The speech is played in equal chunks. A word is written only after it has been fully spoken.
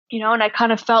And I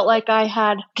kind of felt like I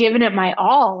had given it my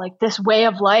all, like this way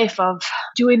of life of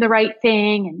doing the right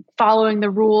thing and following the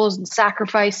rules and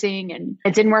sacrificing, and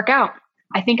it didn't work out.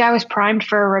 I think I was primed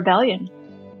for a rebellion.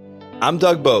 I'm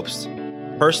Doug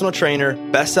Bopst, personal trainer,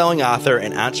 best-selling author,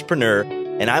 and entrepreneur,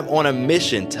 and I'm on a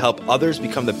mission to help others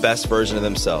become the best version of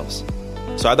themselves.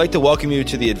 So I'd like to welcome you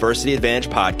to the Adversity Advantage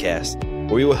podcast,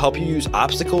 where we will help you use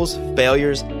obstacles,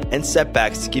 failures, and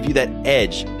setbacks to give you that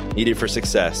edge needed for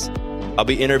success. I'll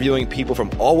be interviewing people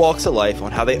from all walks of life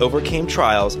on how they overcame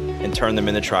trials and turned them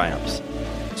into triumphs.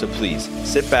 So please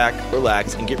sit back,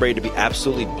 relax, and get ready to be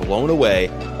absolutely blown away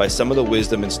by some of the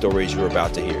wisdom and stories you're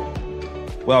about to hear.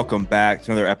 Welcome back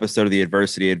to another episode of the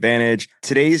Adversity Advantage.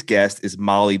 Today's guest is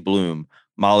Molly Bloom.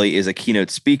 Molly is a keynote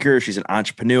speaker. She's an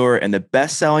entrepreneur and the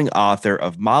best-selling author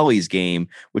of Molly's Game,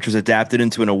 which was adapted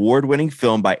into an award-winning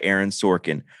film by Aaron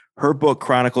Sorkin. Her book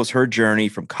chronicles her journey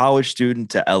from college student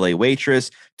to LA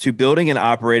waitress to building and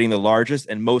operating the largest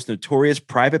and most notorious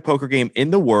private poker game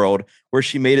in the world, where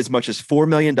she made as much as $4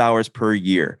 million per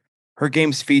year. Her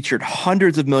games featured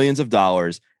hundreds of millions of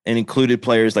dollars and included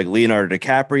players like Leonardo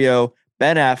DiCaprio,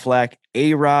 Ben Affleck,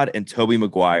 A-Rod, and Tobey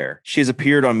Maguire. She has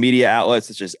appeared on media outlets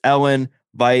such as Ellen,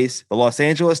 Vice, the Los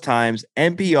Angeles Times,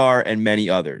 NPR, and many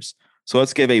others. So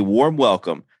let's give a warm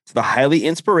welcome to the highly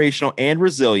inspirational and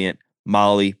resilient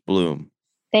Molly Bloom.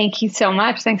 Thank you so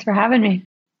much. Thanks for having me.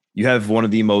 You have one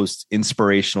of the most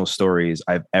inspirational stories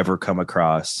I've ever come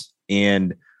across.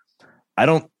 And I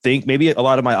don't think, maybe a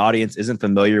lot of my audience isn't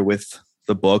familiar with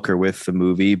the book or with the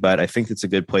movie, but I think it's a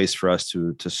good place for us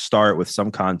to start with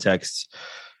some context.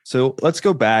 So let's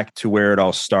go back to where it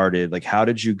all started. Like, how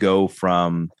did you go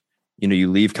from,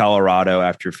 you leave Colorado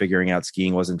after figuring out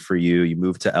skiing wasn't for you, you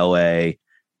move to LA,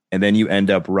 and then you end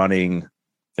up running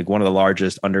like one of the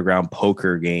largest underground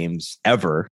poker games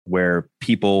ever, where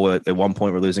people at one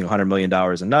point were losing $100 million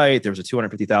a night. There was a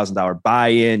 $250,000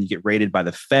 buy-in. You get raided by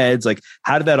the feds. Like,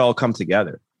 how did that all come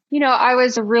together? I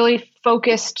was a really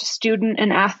focused student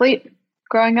and athlete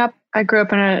growing up. I grew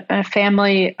up in a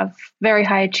family of very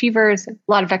high achievers, a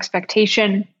lot of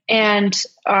expectation, and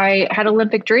I had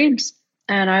Olympic dreams.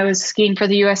 And I was skiing for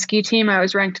the U.S. ski team. I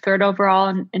was ranked third overall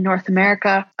in North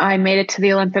America. I made it to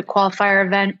the Olympic qualifier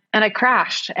event and I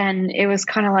crashed. And it was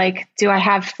kind of like, do I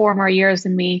have 4 more years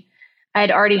in me? I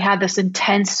had already had this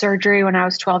intense surgery when I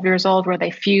was 12 years old where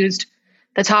they fused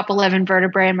the top 11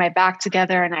 vertebrae in my back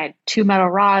together and I had 2 metal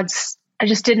rods. I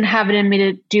just didn't have it in me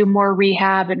to do more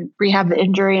rehab and rehab the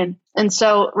injury. And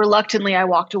so reluctantly, I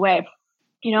walked away,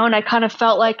 and I kind of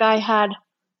felt like I had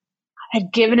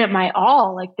given it my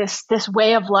all, like this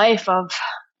way of life of,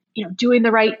 doing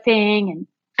the right thing and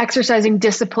exercising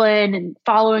discipline and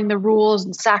following the rules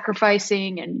and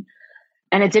sacrificing.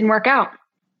 And it didn't work out.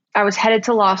 I was headed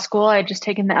to law school. I had just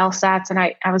taken the LSATs and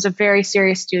I was a very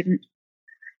serious student.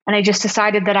 And I just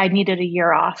decided that I needed a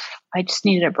year off. I just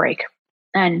needed a break.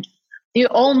 And the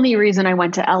only reason I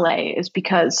went to LA is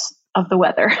because of the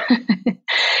weather.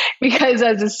 Because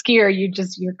as a skier,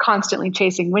 you're constantly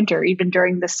chasing winter. Even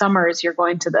during the summers, you're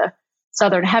going to the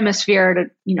southern hemisphere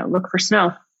to, look for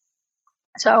snow.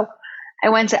 So I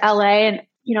went to LA and,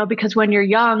 because when you're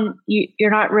young, you're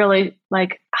not really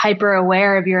like hyper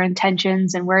aware of your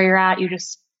intentions and where you're at. You're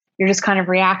just kind of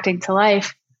reacting to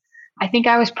life. I think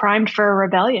I was primed for a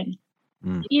rebellion,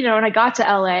 and I got to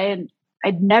LA and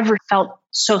I'd never felt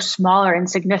so small or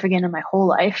insignificant in my whole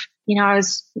life. I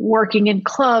was working in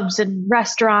clubs and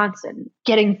restaurants and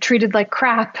getting treated like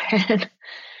crap. And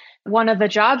one of the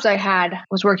jobs I had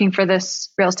was working for this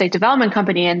real estate development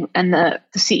company. And the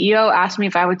CEO asked me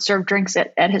if I would serve drinks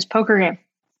at his poker game.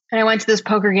 And I went to this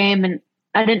poker game and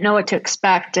I didn't know what to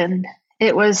expect. And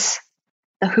it was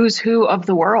the who's who of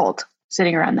the world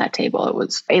sitting around that table. It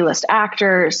was A-list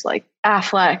actors like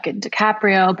Affleck and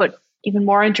DiCaprio, but even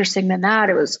more interesting than that,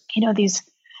 it was, these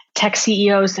tech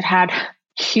CEOs that had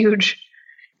huge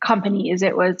companies.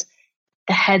 It was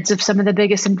the heads of some of the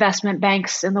biggest investment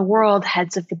banks in the world,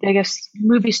 heads of the biggest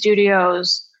movie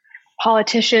studios,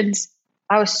 politicians.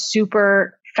 I was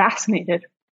super fascinated.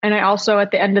 And I also, at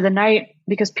the end of the night,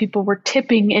 because people were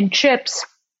tipping in chips,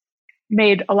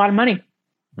 made a lot of money.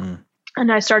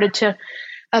 And I started to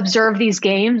observe these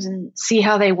games and see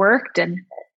how they worked. And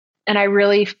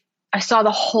I saw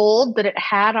the hold that it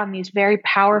had on these very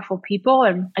powerful people.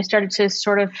 And I started to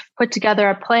sort of put together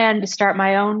a plan to start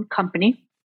my own company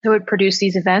that would produce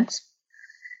these events.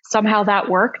 Somehow that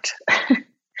worked.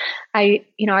 I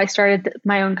started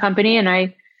my own company and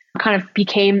I kind of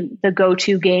became the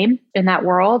go-to game in that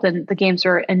world. And the games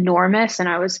were enormous. And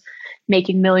I was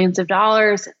making millions of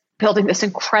dollars, building this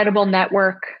incredible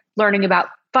network, learning about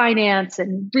finance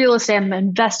and real estate. I'm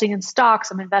investing in stocks.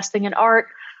 I'm investing in art.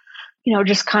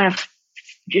 just kind of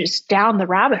just down the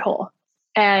rabbit hole.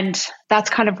 And that's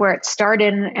kind of where it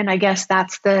started. And I guess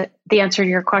that's the answer to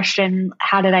your question.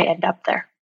 How did I end up there?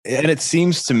 And it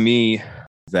seems to me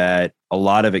that a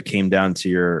lot of it came down to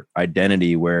your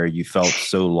identity, where you felt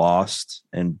so lost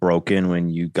and broken when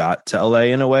you got to LA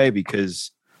in a way,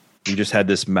 because you just had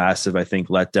this massive, I think,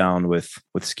 letdown with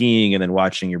skiing, and then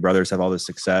watching your brothers have all this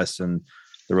success and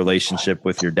the relationship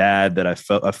with your dad, that I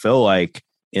feel like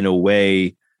in a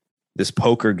way, this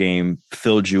poker game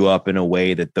filled you up in a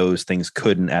way that those things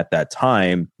couldn't at that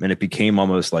time. And it became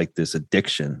almost like this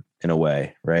addiction in a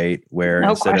way, right? Where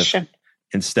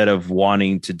instead of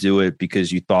wanting to do it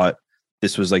because you thought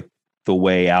this was like the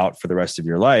way out for the rest of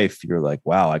your life, you're like,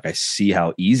 wow, like I see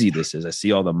how easy this is. I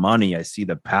see all the money, I see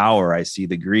the power, I see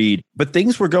the greed, but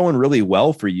things were going really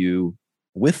well for you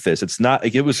with this. It's not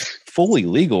like it was fully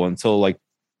legal until like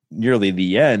nearly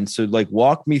the end. So like,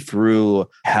 walk me through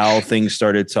how things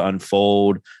started to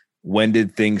unfold. When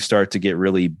did things start to get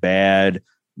really bad,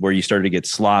 where you started to get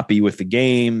sloppy with the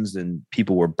games and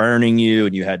people were burning you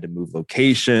and you had to move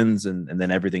locations, and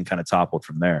then everything kind of toppled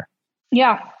from there?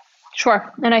 Yeah,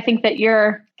 sure. And I think that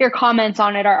your comments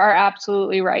on it are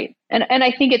absolutely right. And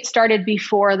I think it started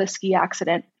before the ski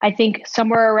accident. I think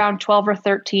somewhere around 12 or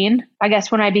 13, I guess,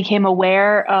 when I became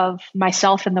aware of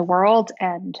myself in the world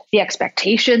and the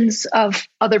expectations of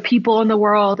other people in the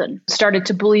world, and started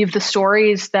to believe the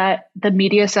stories that the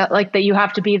media said, like that you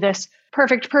have to be this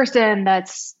perfect person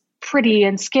that's pretty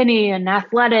and skinny and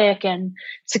athletic and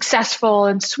successful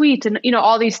and sweet, and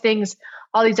all these things,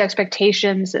 all these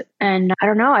expectations. And I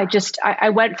don't know, I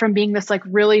went from being this like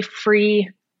really free,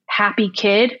 happy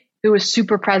kid who was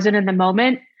super present in the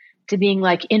moment to being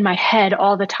like in my head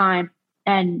all the time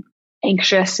and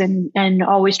anxious and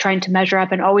always trying to measure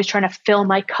up and always trying to fill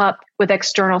my cup with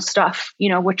external stuff,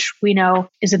 which we know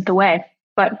isn't the way.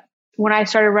 But when I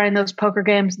started running those poker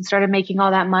games and started making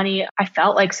all that money, I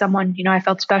felt like someone, I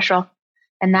felt special.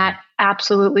 And that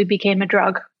absolutely became a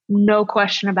drug. No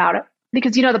question about it.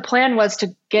 Because, the plan was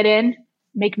to get in,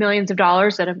 make millions of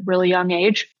dollars at a really young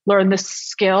age, learn this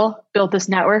skill, build this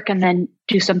network, and then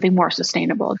do something more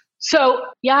sustainable. So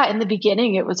yeah, in the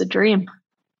beginning, it was a dream.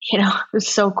 It was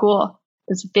so cool.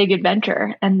 It was a big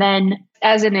adventure. And then,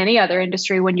 as in any other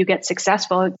industry, when you get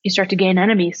successful, you start to gain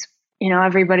enemies.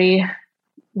 Everybody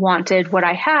wanted what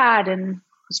I had and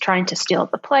was trying to steal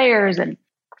the players. And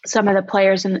some of the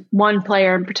players, and one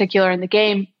player in particular in the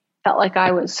game, felt like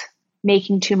I was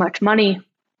making too much money.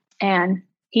 And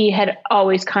he had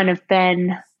always kind of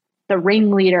been the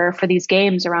ringleader for these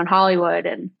games around Hollywood.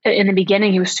 And in the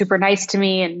beginning, he was super nice to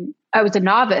me, and I was a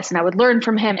novice and I would learn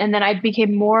from him. And then I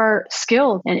became more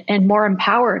skilled and more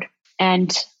empowered,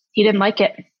 and he didn't like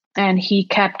it. And he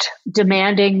kept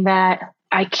demanding that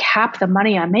I cap the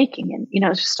money I'm making, and,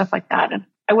 just stuff like that. And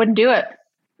I wouldn't do it.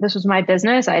 This was my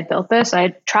business. I had built this. I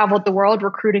had traveled the world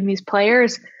recruiting these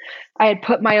players. I had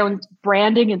put my own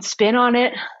branding and spin on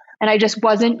it. And I just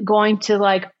wasn't going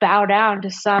to bow down to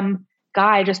some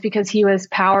guy just because he was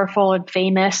powerful and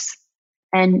famous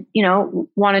and,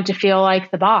 wanted to feel like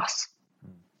the boss.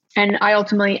 And I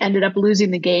ultimately ended up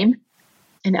losing the game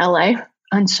in LA.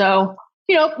 And so,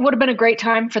 it would have been a great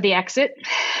time for the exit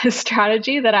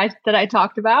strategy that I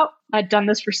talked about. I'd done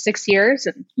this for 6 years,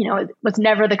 and, it was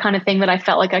never the kind of thing that I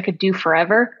felt like I could do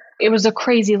forever. It was a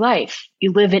crazy life.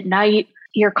 You live at night.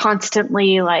 You're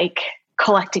constantly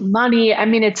collecting money. I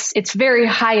mean, it's very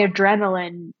high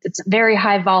adrenaline. It's very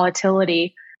high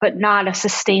volatility, but not a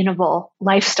sustainable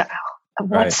lifestyle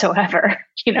whatsoever,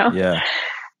 Yeah.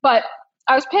 But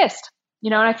I was pissed,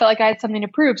 and I felt like I had something to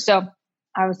prove. So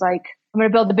I was like, I'm going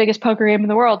to build the biggest poker game in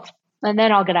the world, and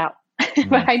then I'll get out.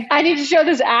 But I need to show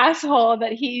this asshole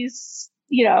that he's,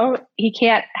 he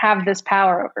can't have this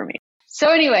power over me. So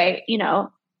anyway,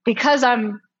 because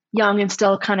I'm young and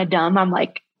still kind of dumb, I'm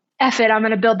like, F it, I'm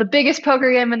going to build the biggest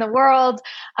poker game in the world.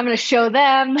 I'm going to show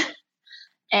them.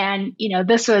 And,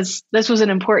 this was an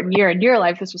important year in your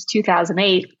life. This was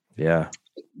 2008. Yeah.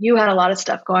 You had a lot of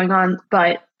stuff going on,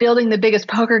 but building the biggest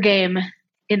poker game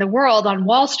in the world on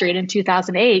Wall Street in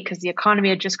 2008, because the economy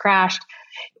had just crashed,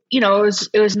 it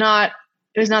was not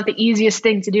the easiest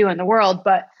thing to do in the world,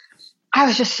 but I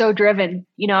was just so driven.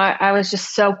 I was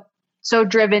just so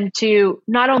driven to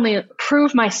not only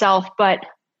prove myself, but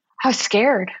I was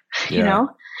scared. Yeah.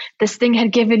 This thing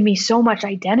had given me so much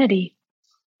identity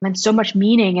and so much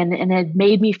meaning, and it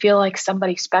made me feel like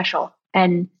somebody special.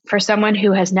 And for someone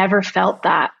who has never felt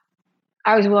that,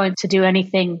 I was willing to do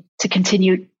anything to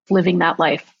continue living that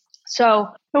life. So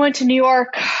I went to New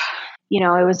York.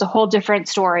 It was a whole different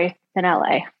story than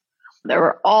LA. There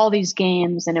were all these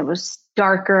games, and it was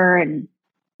darker and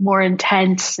more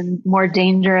intense and more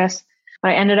dangerous.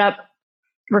 But I ended up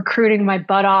recruiting my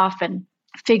butt off and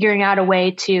figuring out a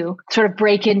way to sort of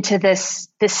break into this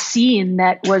scene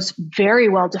that was very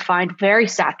well defined, very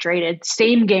saturated.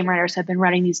 Same game runners have been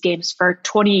running these games for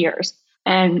 20 years.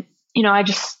 And, I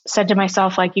just said to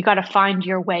myself, like, you got to find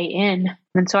your way in.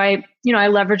 And so I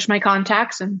leveraged my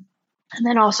contacts and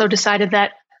then also decided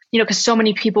that, because so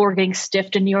many people were getting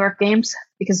stiffed in New York games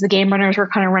because the game runners were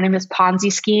kind of running this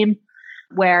Ponzi scheme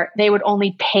where they would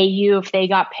only pay you if they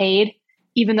got paid,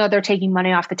 even though they're taking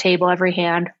money off the table every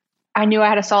hand. I knew I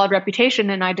had a solid reputation,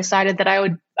 and I decided that I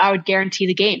would guarantee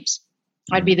the games.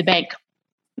 I'd be the bank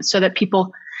so that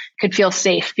people could feel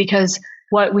safe, because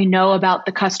what we know about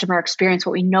the customer experience,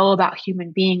 what we know about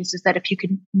human beings is that if you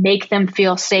can make them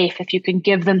feel safe, if you can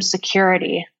give them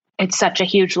security, it's such a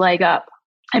huge leg up,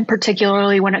 and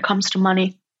particularly when it comes to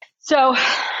money. So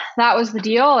that was the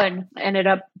deal, and ended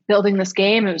up building this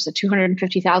game. It was a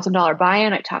 $250,000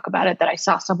 buy-in. I talk about it that I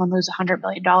saw someone lose $100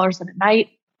 million in a night.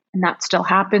 And that still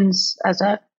happens as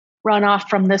a runoff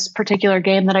from this particular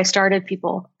game that I started.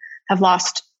 People have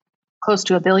lost close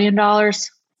to $1 billion.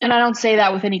 And I don't say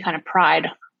that with any kind of pride,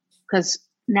 because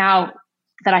now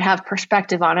that I have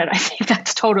perspective on it, I think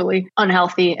that's totally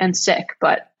unhealthy and sick.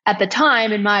 But at the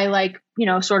time, in my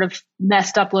sort of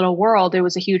messed up little world, it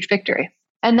was a huge victory.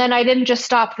 And then I didn't just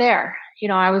stop there.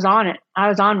 I was on it. I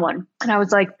was on one. And I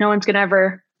was like, no one's going to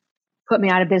ever put me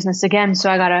out of business again.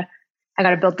 So I got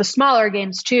to build the smaller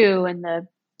games too, and the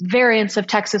variants of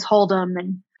Texas Hold'em,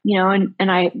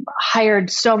 and I hired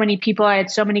so many people. I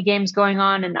had so many games going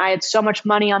on, and I had so much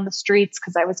money on the streets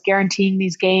because I was guaranteeing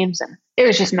these games, and it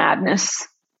was just madness.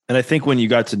 And I think when you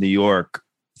got to New York,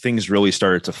 things really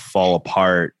started to fall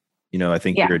apart. I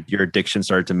think your addiction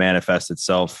started to manifest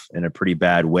itself in a pretty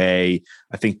bad way.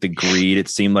 I think the greed, it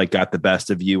seemed like, got the best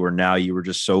of you, where now you were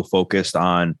just so focused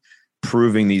on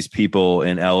proving these people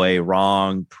in LA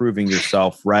wrong, proving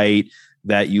yourself right,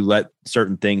 that you let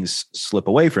certain things slip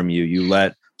away from you. You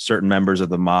let certain members of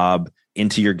the mob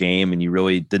into your game, and you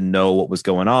really didn't know what was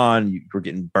going on. You were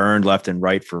getting burned left and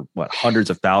right for hundreds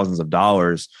of thousands of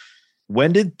dollars.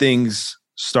 When did things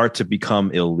start to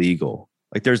become illegal?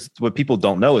 Like, there's what people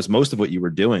don't know is most of what you were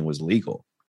doing was legal.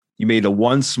 You made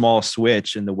one small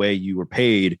switch in the way you were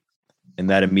paid, and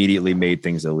that immediately made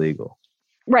things illegal.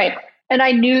 Right. And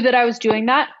I knew that I was doing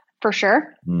that for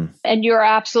sure. And you're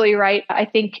absolutely right. I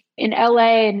think in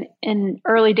LA and in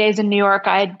early days in New York,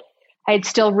 I had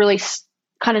still really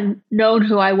kind of known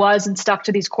who I was and stuck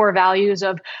to these core values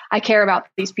of, I care about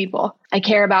these people. I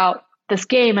care about this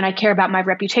game, and I care about my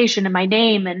reputation and my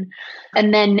name.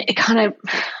 And then it kind of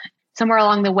somewhere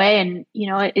along the way, and,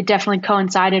 it definitely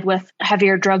coincided with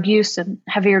heavier drug use and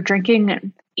heavier drinking.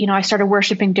 And, I started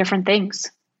worshiping different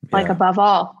things, like above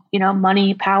all,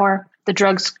 money, power. The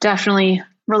drugs definitely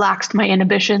relaxed my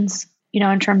inhibitions,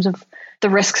 in terms of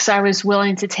the risks I was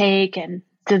willing to take and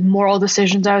the moral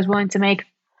decisions I was willing to make.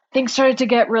 Things started to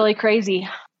get really crazy.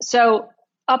 So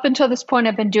up until this point,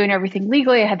 I've been doing everything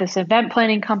legally. I had this event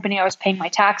planning company. I was paying my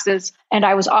taxes, and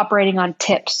I was operating on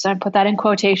tips. I put that in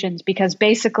quotations because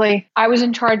basically I was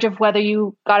in charge of whether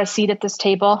you got a seat at this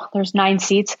table. There's 9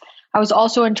 seats. I was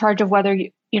also in charge of whether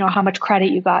how much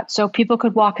credit you got. So people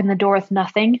could walk in the door with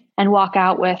nothing and walk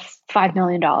out with $5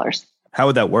 million. How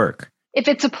would that work? If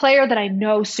it's a player that I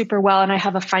know super well and I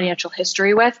have a financial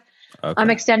history with, I'm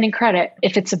extending credit.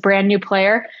 If it's a brand new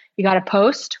player, you got to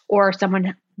post, or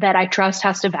someone that I trust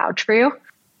has to vouch for you.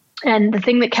 And the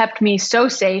thing that kept me so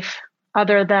safe,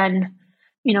 other than,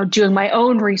 doing my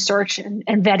own research and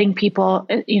vetting people,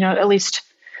 at least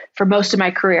for most of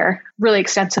my career, really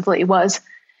extensively, was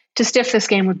to stiff this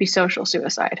game would be social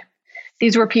suicide.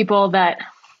 These were people that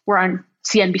were on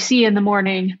CNBC in the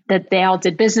morning, that they all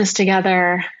did business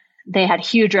together. They had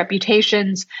huge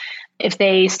reputations. If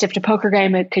they stiffed a poker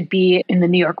game, it could be in the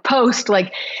New York Post.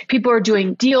 Like, people are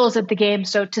doing deals at the game.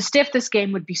 So to stiff this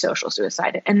game would be social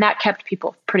suicide. And that kept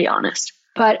people pretty honest.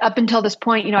 But up until this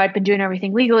point, I'd been doing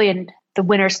everything legally, and the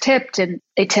winners tipped, and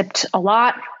they tipped a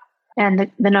lot,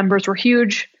 and the numbers were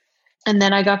huge. And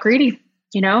then I got greedy.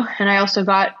 And I also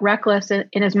got reckless in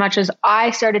as much as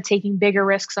I started taking bigger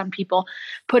risks on people,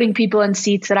 putting people in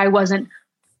seats that I wasn't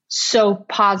so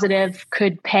positive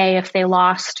could pay if they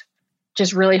lost,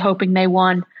 just really hoping they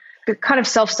won. Kind of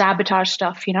self-sabotage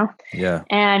stuff, Yeah.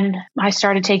 And I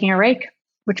started taking a rake,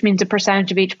 which means a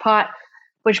percentage of each pot,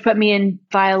 which put me in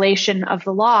violation of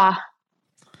the law.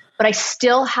 But I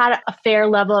still had a fair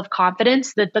level of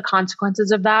confidence that the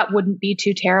consequences of that wouldn't be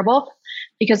too terrible,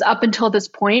 because up until this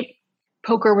point,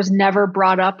 poker was never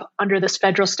brought up under this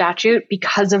federal statute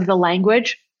because of the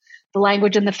language. The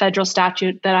language in the federal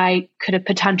statute that I could have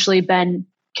potentially been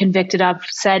convicted of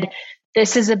said,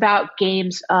 this is about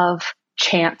games of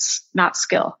chance, not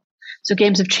skill. So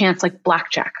games of chance like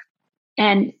blackjack.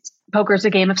 And poker is a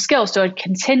game of skill. So it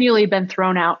continually been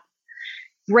thrown out.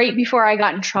 Right before I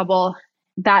got in trouble,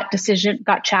 that decision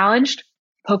got challenged.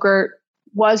 Poker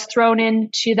was thrown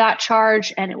into that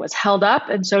charge and it was held up.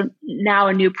 And so now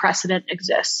a new precedent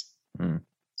exists.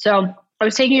 So I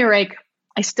was taking a rake.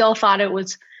 I still thought it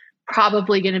was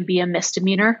probably going to be a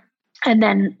misdemeanor. And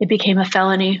then it became a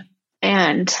felony.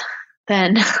 And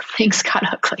then things got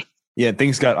ugly. Yeah,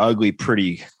 things got ugly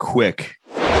pretty quick.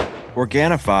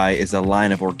 Organifi is a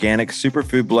line of organic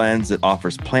superfood blends that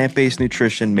offers plant-based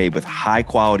nutrition made with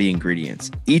high-quality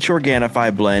ingredients. Each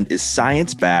Organifi blend is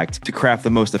science-backed to craft the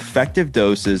most effective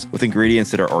doses with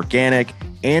ingredients that are organic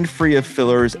and free of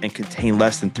fillers and contain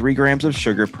less than 3 grams of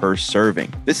sugar per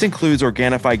serving. This includes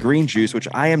Organifi green juice, which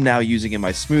I am now using in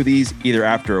my smoothies, either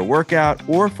after a workout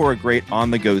or for a great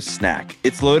on-the-go snack.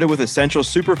 It's loaded with essential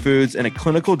superfoods and a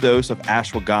clinical dose of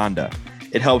ashwagandha.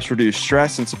 It helps reduce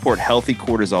stress and support healthy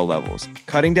cortisol levels.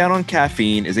 Cutting down on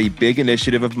caffeine is a big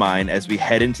initiative of mine as we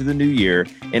head into the new year,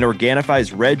 and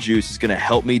Organifi's red juice is going to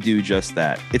help me do just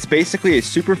that. It's basically a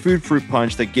superfood fruit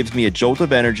punch that gives me a jolt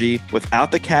of energy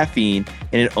without the caffeine,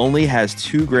 and it only has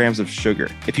 2 grams of sugar.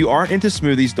 If you aren't into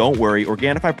smoothies, don't worry.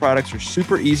 Organifi products are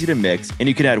super easy to mix, and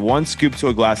you can add 1 scoop to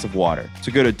a glass of water.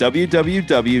 So go to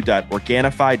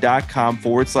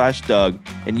www.organifi.com/Doug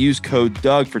and use code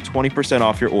Doug for 20%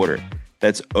 off your order.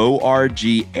 That's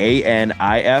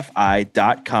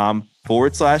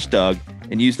ORGANIFI.com/Doug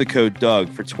and use the code Doug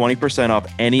for 20% off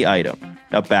any item.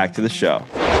 Now back to the show.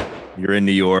 You're in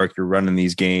New York, you're running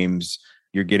these games,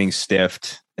 you're getting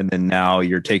stiffed, and then now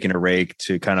you're taking a rake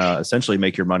to kind of essentially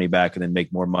make your money back and then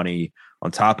make more money on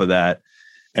top of that.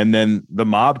 And then the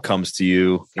mob comes to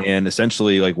you and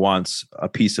essentially like wants a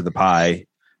piece of the pie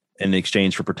in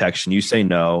exchange for protection. You say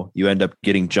no. You end up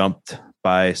getting jumped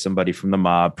by somebody from the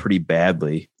mob pretty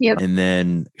badly. Yep. And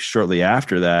then shortly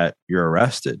after that, you're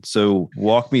arrested. So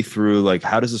walk me through, like,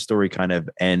 how does the story kind of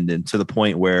end, and to the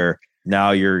point where now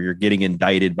you're getting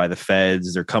indicted by the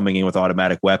feds, they're coming in with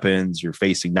automatic weapons, you're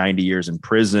facing 90 years in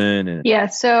prison. And yeah.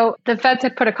 So the feds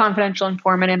had put a confidential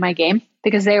informant in my game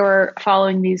because they were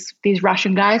following these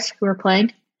Russian guys who were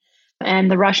playing.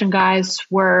 And the Russian guys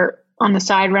were on the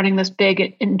side running this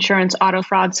big insurance auto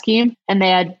fraud scheme, and they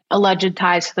had alleged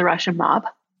ties to the Russian mob.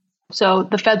 So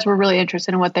the feds were really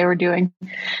interested in what they were doing.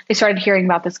 They started hearing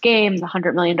about this game, the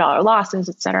 $100 million losses,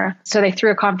 et cetera. So they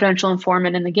threw a confidential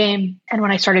informant in the game. And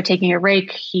when I started taking a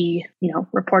rake, he,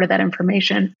 reported that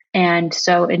information. And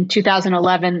so in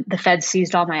 2011, the feds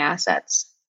seized all my assets.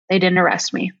 They didn't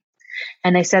arrest me.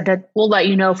 And they said that we'll let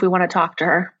you know if we want to talk to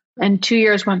her. And 2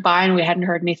 years went by and we hadn't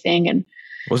heard anything. And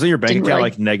wasn't your bank account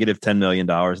like negative $10 million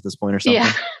at this point or something?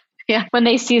 Yeah. Yeah. When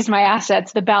they seized my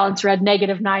assets, the balance read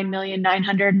negative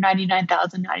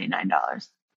 $9,999,099.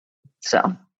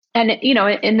 So, and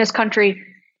in this country,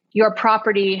 your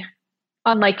property,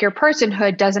 unlike your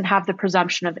personhood, doesn't have the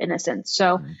presumption of innocence.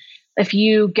 So if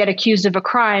you get accused of a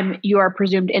crime, you are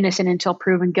presumed innocent until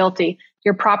proven guilty.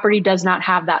 Your property does not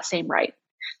have that same right.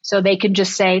 So they can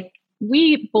just say,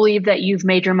 we believe that you've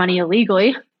made your money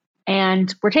illegally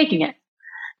and we're taking it.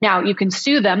 Now you can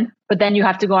sue them, but then you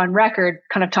have to go on record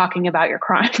kind of talking about your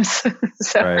crimes.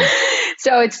 So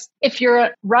it's, if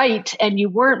you're right and you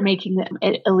weren't making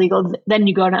it illegal, then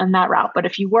you go down that route. But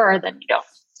if you were, then you don't.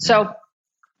 So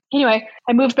anyway,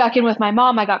 I moved back in with my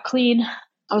mom. I got clean.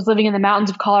 I was living in the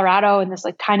mountains of Colorado in this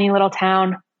like tiny little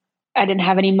town. I didn't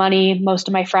have any money. Most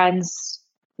of my friends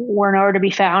were nowhere to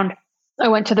be found. I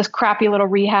went to this crappy little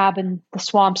rehab in the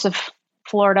swamps of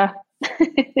Florida.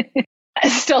 I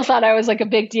still thought I was like a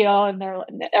big deal. And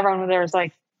everyone there was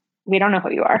like, we don't know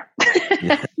who you are,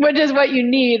 which is what you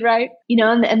need. Right.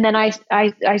 And then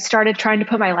I started trying to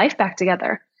put my life back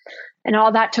together, and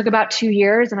all that took about 2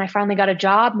 years. And I finally got a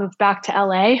job, moved back to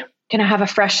LA. Can I have a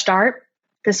fresh start?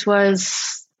 This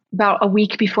was about a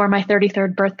week before my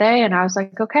 33rd birthday. And I was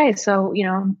like, okay, so,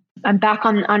 I'm back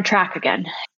on track again.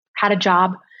 Had a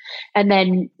job. And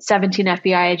then 17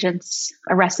 FBI agents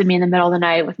arrested me in the middle of the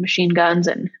night with machine guns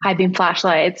and high beam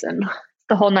flashlights and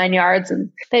the whole 9 yards.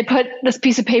 And they put this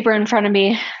piece of paper in front of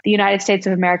me, the United States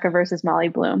of America versus Molly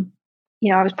Bloom.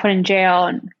 I was put in jail.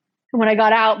 And when I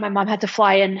got out, my mom had to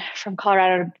fly in from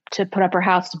Colorado to put up her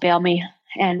house to bail me.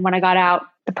 And when I got out,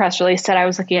 the press release said I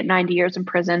was looking at 90 years in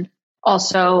prison.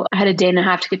 Also, I had a day and a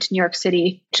half to get to New York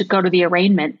City to go to the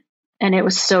arraignment. And it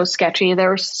was so sketchy. There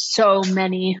were so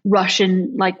many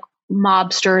Russian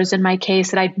mobsters in my case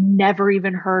that I'd never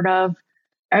even heard of.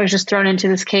 I was just thrown into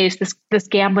this case, this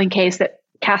gambling case that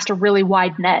cast a really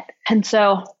wide net. And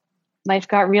so life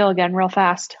got real again real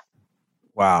fast.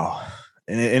 Wow.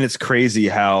 And it's crazy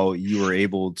how you were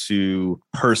able to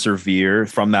persevere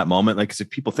from that moment. Like, 'cause if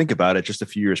people think about it, just a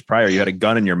few years prior, you had a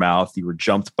gun in your mouth, you were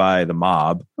jumped by the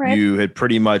mob. Right. You had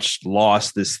pretty much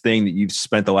lost this thing that you've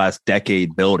spent the last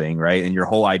decade building, right? And your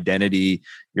whole identity,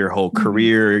 your whole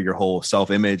career, your whole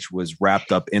self-image was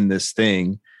wrapped up in this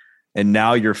thing. And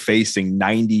now you're facing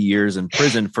 90 years in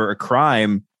prison for a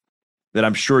crime that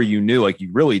I'm sure you knew, like,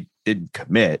 you really didn't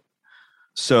commit.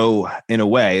 So in a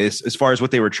way, as far as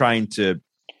what they were trying to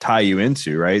tie you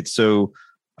into, right? So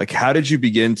like, how did you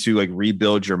begin to like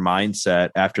rebuild your mindset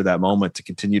after that moment to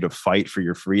continue to fight for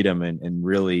your freedom and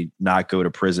really not go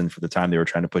to prison for the time they were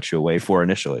trying to put you away for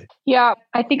initially? Yeah,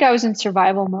 I think I was in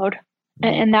survival mode,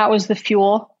 and that was the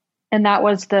fuel, and that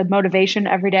was the motivation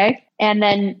every day. And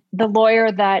then the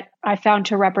lawyer that I found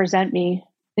to represent me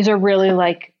is a really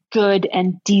like good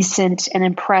and decent and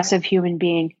impressive human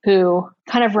being who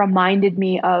kind of reminded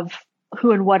me of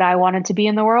who and what I wanted to be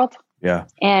in the world. Yeah.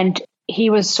 And he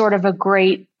was sort of a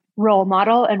great role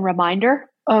model and reminder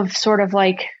of sort of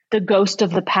like the ghost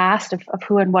of the past of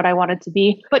who and what I wanted to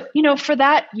be. But, you know, for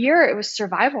that year, it was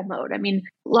survival mode. I mean,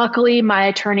 luckily, my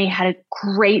attorney had a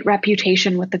great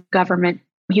reputation with the government.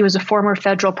 He was a former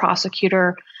federal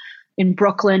prosecutor in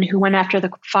Brooklyn who went after the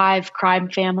 5 crime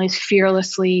families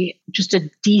fearlessly, just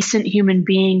a decent human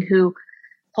being who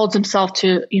holds himself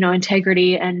to, you know,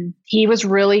 integrity. And he was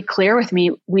really clear with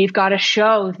me. We've got to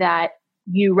show that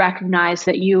you recognize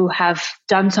that you have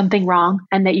done something wrong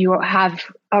and that you have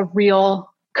a real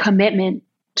commitment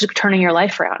to turning your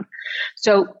life around.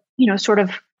 So, you know, sort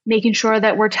of making sure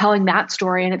that we're telling that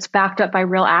story and it's backed up by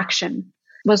real action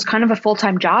was kind of a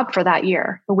full-time job for that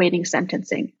year, awaiting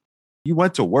sentencing. You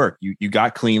went to work, you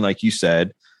got clean, like you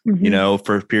said, you know,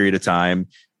 for a period of time.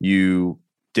 You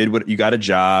did what you got a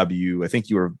job. I think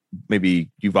you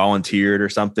volunteered or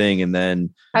something. And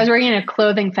then I was working in a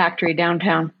clothing factory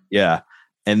downtown. Yeah.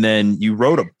 And then you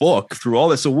wrote a book through all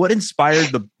this. So what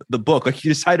inspired the book? Like, you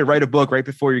decided to write a book right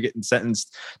before you're getting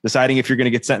sentenced, deciding if you're going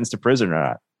to get sentenced to prison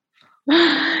or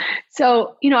not.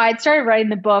 So, you know, I'd started writing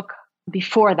the book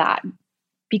before that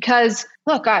because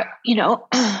look,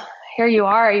 here you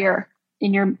are, you're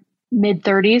in your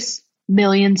mid-30s,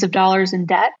 millions of dollars in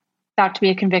debt, about to be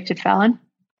a convicted felon,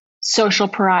 social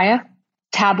pariah.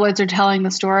 Tabloids are telling the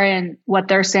story, and what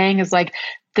they're saying is like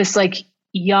this like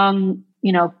young,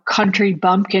 you know, country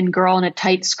bumpkin girl in a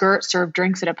tight skirt served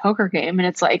drinks at a poker game. And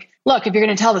it's like, look, if you're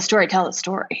going to tell the story, tell the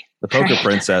story. The poker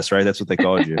princess, right? That's what they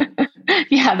called you.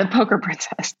 Yeah, the poker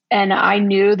princess. And I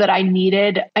knew that I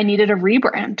needed a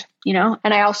rebrand, you know,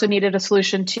 and I also needed a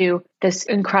solution to this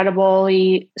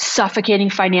incredibly suffocating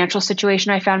financial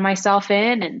situation I found myself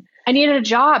in. And I needed a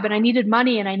job and I needed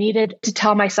money and I needed to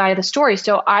tell my side of the story.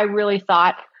 So I really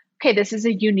thought, okay, this is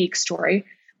a unique story.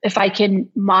 If I can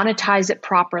monetize it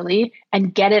properly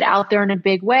and get it out there in a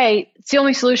big way, it's the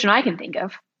only solution I can think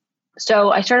of.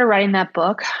 So I started writing that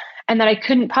book, and then I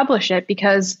couldn't publish it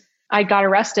because I got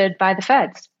arrested by the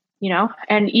feds, you know,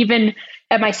 and even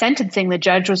at my sentencing, the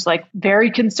judge was like very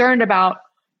concerned about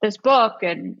this book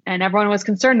and everyone was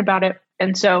concerned about it.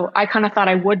 And so I kind of thought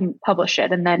I wouldn't publish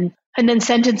it. And then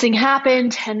sentencing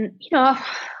happened, and, you know,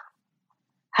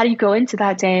 how do you go into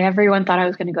that day? Everyone thought I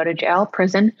was going to go to jail,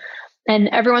 prison. And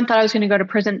everyone thought I was going to go to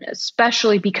prison,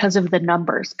 especially because of the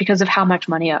numbers, because of how much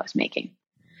money I was making.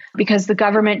 Because the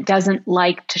government doesn't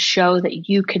like to show that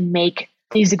you can make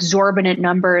these exorbitant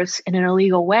numbers in an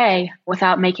illegal way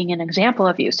without making an example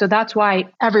of you. So that's why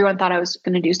everyone thought I was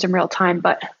going to do some real time.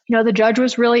 But, you know, the judge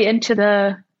was really into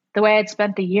the way I'd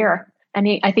spent the year. And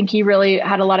I think he really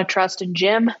had a lot of trust in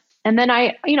Jim. And then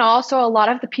also a lot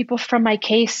of the people from my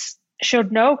case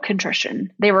showed no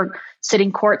contrition. They were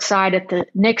sitting courtside at the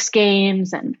Knicks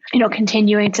games and, you know,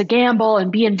 continuing to gamble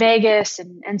and be in Vegas.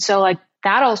 And so like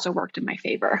that also worked in my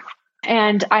favor.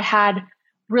 And I had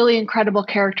really incredible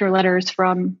character letters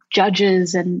from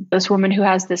judges and this woman who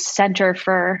has this center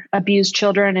for abused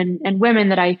children and women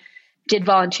that I did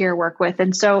volunteer work with.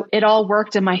 And so it all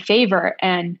worked in my favor,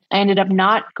 and I ended up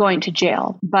not going to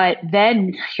jail. But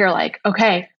then you're like,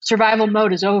 okay, survival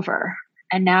mode is over.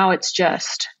 And now it's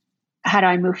just, how do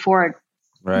I move forward?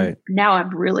 Right. Now I'm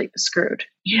really screwed.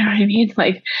 You know what I mean?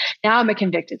 Like, now I'm a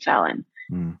convicted felon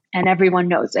and everyone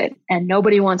knows it. And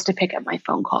nobody wants to pick up my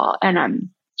phone call. And I'm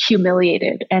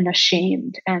humiliated and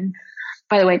ashamed. And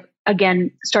by the way,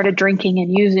 again, started drinking and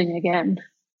using again.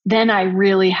 Then I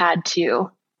really had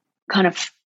to kind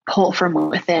of pull from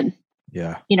within.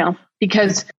 Yeah. You know,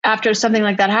 because after something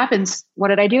like that happens, what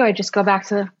did I do? I just go back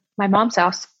to my mom's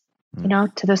house, you know,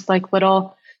 to this like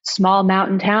little small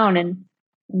mountain town, and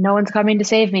no one's coming to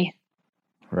save me.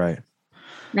 Right.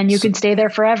 And you can stay there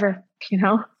forever, you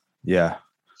know? Yeah.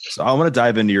 So I want to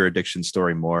dive into your addiction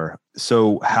story more.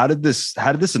 So how did this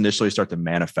initially start to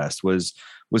manifest? Was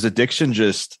addiction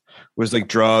was like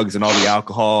drugs and all the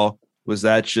alcohol? Was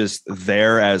that just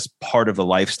there as part of the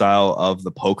lifestyle of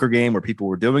the poker game where people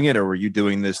were doing it? Or were you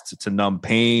doing this to numb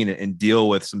pain and deal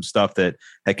with some stuff that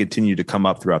had continued to come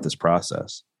up throughout this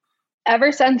process?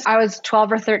 Ever since I was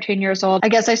 12 or 13 years old, I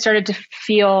guess I started to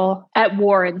feel at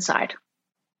war inside.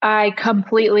 I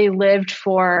completely lived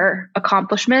for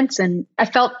accomplishments and I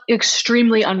felt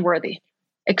extremely unworthy.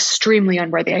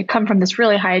 I come from this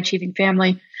really high achieving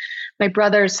family. My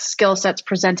brother's skill sets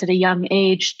present at a young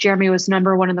age. Jeremy was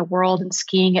number one in the world in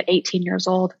skiing at 18 years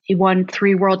old. He won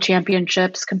 3 world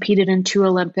championships, competed in 2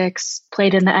 Olympics,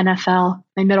 played in the NFL.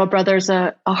 My middle brother's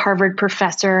a Harvard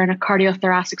professor and a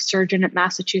cardiothoracic surgeon at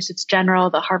Massachusetts General,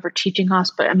 the Harvard Teaching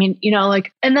Hospital. I mean,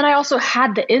 and then I also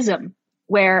had the ism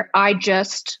where I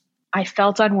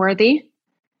felt unworthy.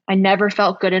 I never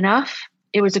felt good enough.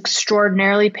 It was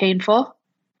extraordinarily painful.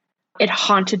 It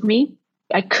haunted me.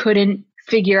 I couldn't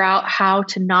figure out how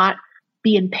to not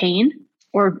be in pain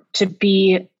or to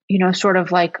be, sort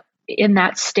of like in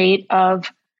that state of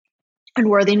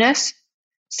unworthiness.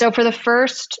 So for the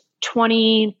first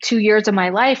 22 years of my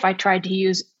life, I tried to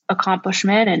use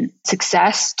accomplishment and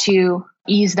success to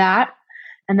ease that.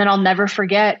 And then I'll never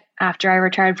forget, after I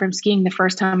retired from skiing, the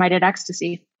first time I did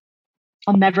ecstasy.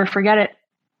 I'll never forget it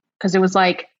because it was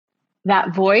like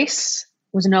that voice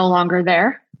was no longer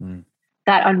there.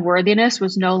 That unworthiness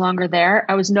was no longer there.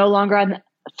 I was no longer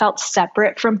felt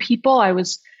separate from people. I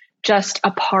was just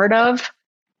a part of.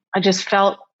 I just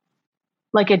felt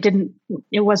like it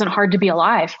wasn't hard to be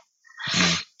alive.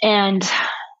 And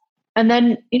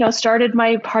then, started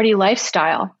my party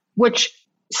lifestyle, which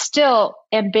still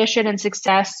ambition and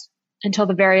success until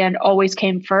the very end always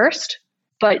came first.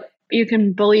 But you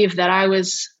can believe that I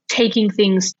was taking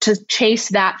things to chase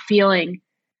that feeling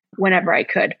whenever I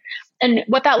could. And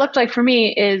what that looked like for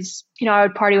me is, I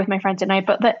would party with my friends at night,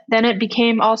 but then it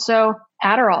became also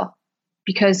Adderall,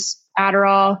 because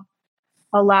Adderall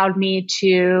allowed me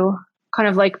to kind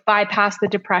of like bypass the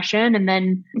depression, and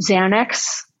then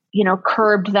Xanax,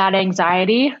 curbed that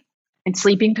anxiety, and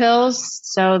sleeping pills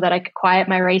so that I could quiet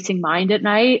my racing mind at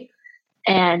night,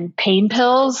 and pain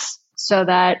pills so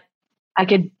that I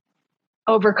could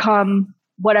overcome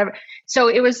whatever. So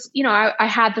it was, I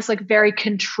had this like very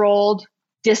controlled,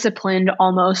 disciplined,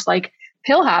 almost like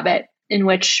pill habit in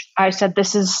which I said,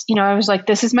 this is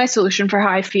my solution for how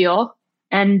I feel.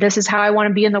 And this is how I want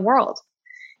to be in the world.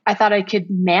 I thought I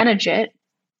could manage it.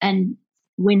 And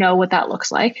we know what that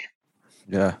looks like.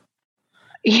 Yeah.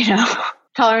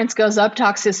 Tolerance goes up,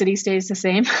 toxicity stays the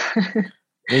same.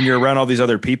 And you're around all these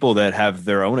other people that have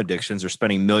their own addictions. They're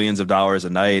spending millions of dollars a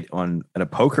night on a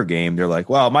poker game. They're like,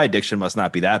 well, my addiction must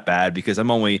not be that bad because I'm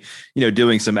only,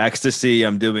 doing some ecstasy.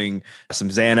 I'm doing some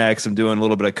Xanax. I'm doing a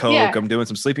little bit of Coke. Yeah. I'm doing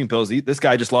some sleeping pills. This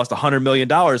guy just lost $100 million.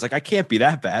 Like, I can't be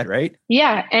that bad, right?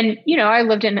 Yeah. And, I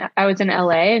was in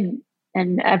LA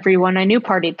and everyone I knew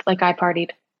partied like I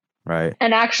partied. Right.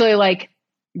 And actually like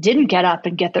didn't get up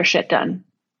and get their shit done.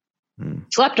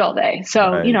 Slept all day.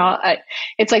 So, right.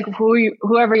 It's like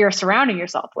whoever you're surrounding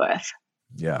yourself with.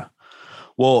 Yeah.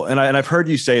 Well, and I've heard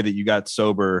you say that you got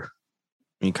sober,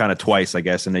 kind of twice, I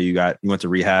guess. And that you went to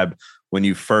rehab when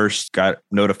you first got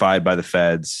notified by the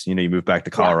feds, you moved back to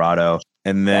Colorado.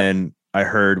 Yeah. And then I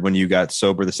heard when you got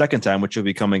sober the second time, which will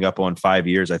be coming up on 5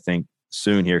 years, I think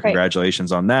soon here.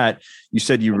 Congratulations on that. You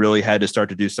said you really had to start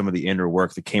to do some of the inner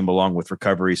work that came along with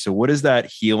recovery. So what does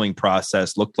that healing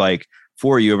process look like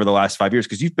for you over the last 5 years?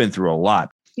 Because you've been through a lot.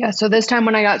 Yeah. So this time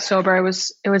when I got sober, it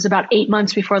was about 8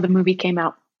 months before the movie came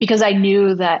out, because I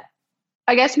knew that,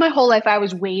 I guess my whole life I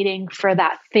was waiting for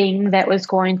that thing that was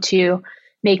going to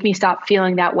make me stop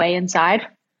feeling that way inside.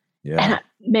 Yeah. And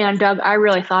man, Doug, I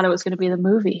really thought it was going to be the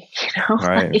movie,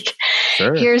 Right.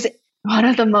 Sure. Here's one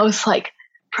of the most like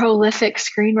prolific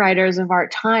screenwriters of our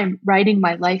time writing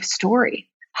my life story.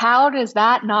 How does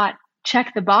that not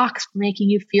check the box for making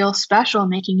you feel special,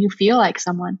 making you feel like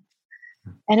someone?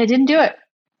 And it didn't do it.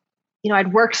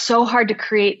 I'd worked so hard to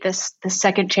create this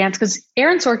second chance because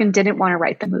Aaron Sorkin didn't want to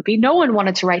write the movie. No one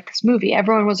wanted to write this movie.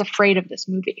 Everyone was afraid of this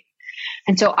movie.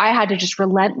 And so I had to just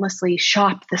relentlessly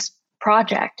shop this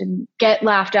project and get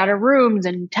laughed out of rooms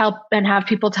and have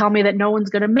people tell me that no one's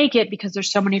going to make it because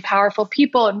there's so many powerful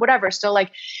people and whatever. So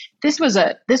like this was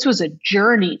a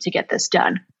journey to get this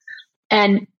done.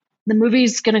 And the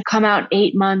movie's going to come out in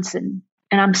 8 months and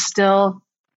I'm still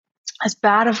as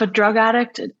bad of a drug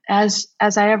addict as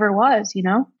I ever was,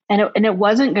 and it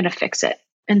wasn't going to fix it.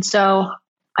 And so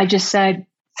I just said,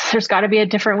 there's got to be a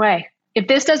different way. If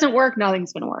this doesn't work,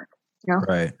 nothing's going to work,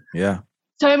 Right. Yeah.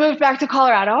 So I moved back to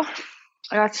Colorado.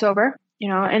 I got sober,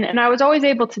 and I was always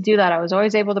able to do that. I was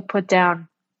always able to put down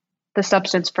the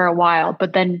substance for a while,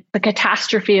 but then the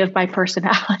catastrophe of my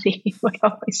personality would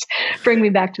always bring me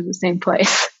back to the same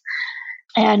place.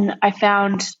 And I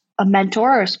found a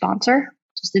mentor or a sponsor,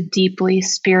 just a deeply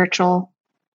spiritual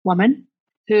woman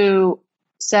who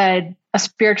said a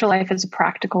spiritual life is a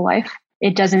practical life.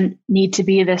 It doesn't need to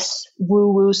be this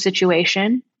woo-woo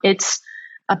situation. It's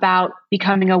about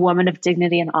becoming a woman of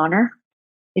dignity and honor.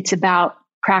 It's about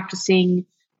practicing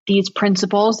these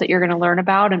principles that you're going to learn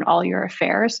about in all your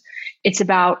affairs. It's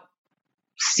about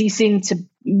ceasing to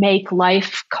make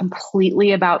life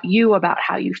completely about you, about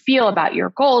how you feel, about your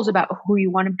goals, about who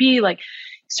you want to be, like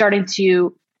starting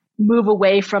to move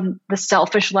away from the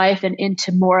selfish life and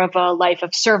into more of a life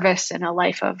of service and a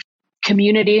life of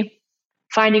community.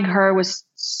 Finding her was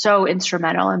so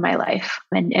instrumental in my life.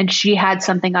 And she had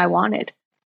something I wanted.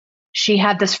 She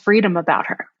had this freedom about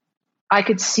her. I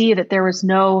could see that there was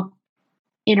no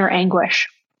inner anguish.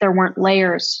 There weren't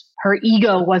layers. Her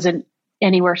ego wasn't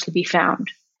anywhere to be found.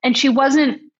 And she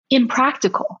wasn't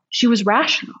impractical. She was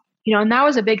rational, and that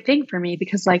was a big thing for me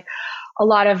because like a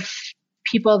lot of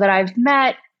people that I've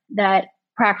met that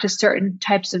practice certain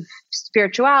types of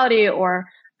spirituality or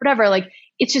whatever, like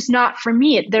it's just not for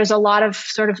me. There's a lot of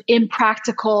sort of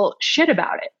impractical shit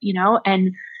about it,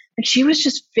 and she was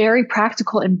just very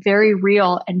practical and very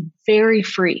real and very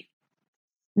free.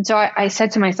 And so I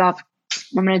said to myself,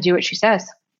 I'm going to do what she says.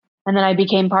 And then I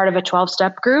became part of a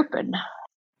 12-step group and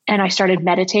I started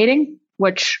meditating,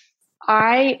 which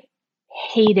I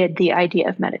hated the idea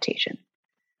of meditation.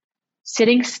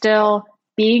 Sitting still,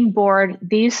 being bored,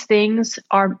 these things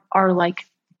are like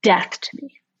death to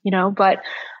me, but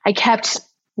I kept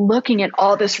looking at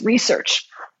all this research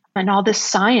and all this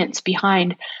science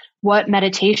behind what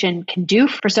meditation can do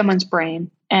for someone's brain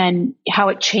and how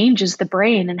it changes the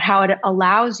brain and how it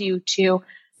allows you to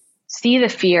see the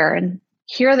fear and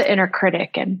hear the inner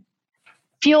critic and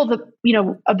feel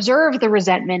observe the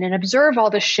resentment and observe all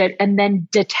this shit and then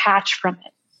detach from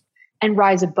it and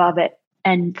rise above it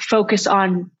and focus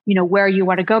on, where you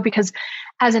want to go. Because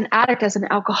as an addict, as an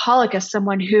alcoholic, as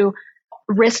someone who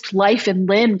risked life and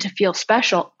limb to feel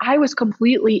special, I was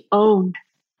completely owned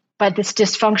by this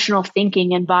dysfunctional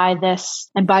thinking and by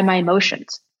my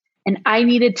emotions. And I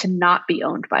needed to not be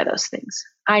owned by those things.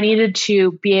 I needed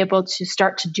to be able to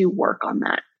start to do work on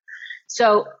that.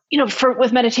 So,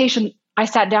 with meditation, I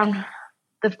sat down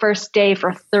the first day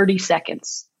for 30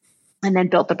 seconds and then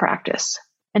built the practice.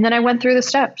 And then I went through the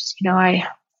steps. I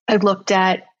looked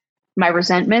at my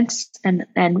resentments and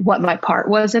what my part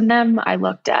was in them. I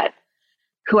looked at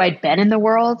who I'd been in the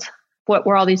world, what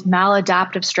were all these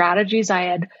maladaptive strategies I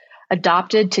had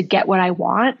adopted to get what I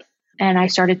want. And I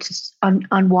started to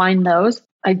unwind those.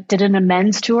 I did an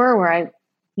amends tour where I,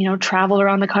 traveled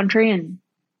around the country and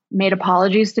made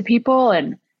apologies to people.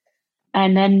 And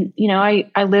then,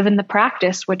 I live in the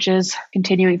practice, which is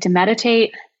continuing to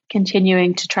meditate,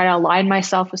 continuing to try to align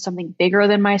myself with something bigger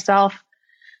than myself,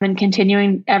 and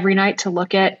continuing every night to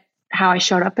look at how I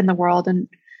showed up in the world and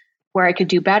where I could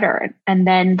do better. And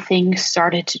then things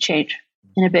started to change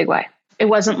in a big way. It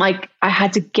wasn't like I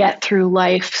had to get through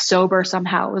life sober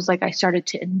somehow. It was like I started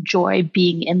to enjoy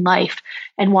being in life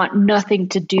and want nothing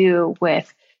to do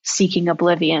with seeking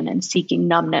oblivion and seeking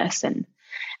numbness. And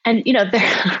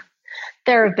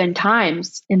there have been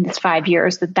times in this 5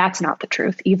 years that that's not the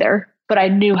truth either, but I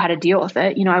knew how to deal with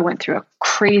it. I went through a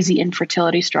crazy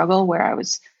infertility struggle where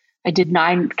I did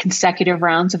 9 consecutive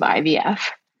rounds of IVF.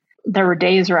 There were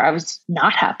days where I was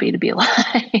not happy to be alive,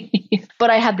 but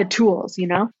I had the tools,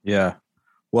 Yeah.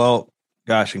 Well,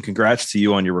 gosh, and congrats to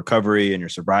you on your recovery and your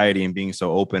sobriety and being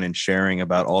so open and sharing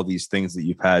about all these things that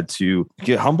you've had to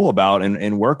get humble about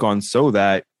and work on so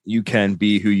that you can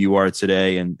be who you are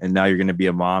today. And now you're going to be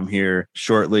a mom here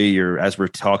shortly. As we're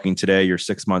talking today, you're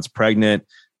 6 months pregnant.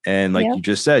 And like you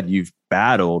just said, you've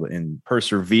battled and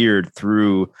persevered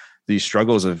through these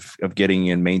struggles of getting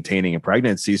and maintaining a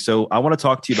pregnancy. So I want to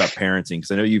talk to you about parenting,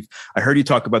 because I know I heard you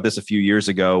talk about this a few years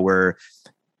ago where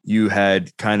you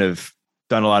had kind of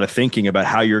done a lot of thinking about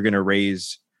how you're going to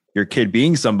raise your kid,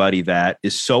 being somebody that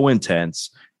is so intense.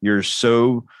 You're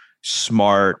so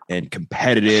smart and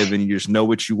competitive and you just know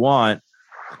what you want,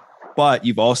 but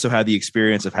you've also had the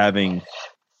experience of having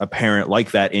a parent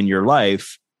like that in your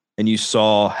life. And you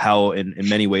saw how in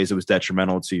many ways it was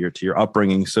detrimental to your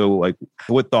upbringing. So like,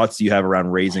 what thoughts do you have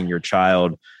around raising your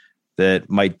child that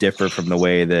might differ from the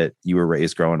way that you were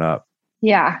raised growing up?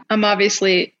 Yeah, I'm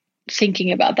obviously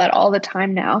thinking about that all the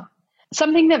time now.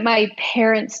 Something that my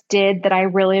parents did that I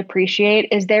really appreciate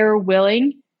is they were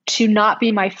willing to not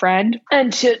be my friend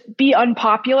and to be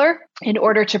unpopular in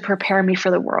order to prepare me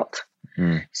for the world.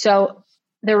 So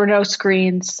there were no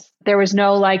screens. There was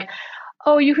no like,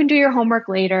 oh, you can do your homework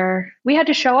later. We had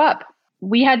to show up.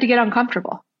 We had to get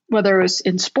uncomfortable, whether it was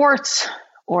in sports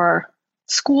or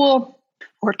school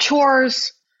or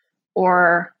chores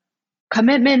or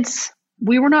commitments.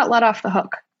 We were not let off the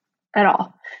hook at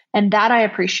all. And that I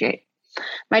appreciate.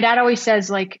 My dad always says,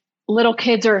 like, little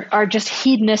kids are just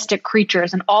hedonistic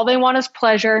creatures, and all they want is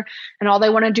pleasure, and all they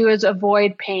want to do is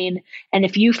avoid pain. And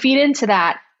if you feed into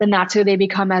that, then that's who they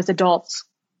become as adults,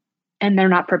 and they're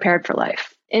not prepared for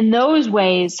life. In those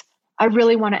ways, I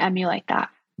really want to emulate that.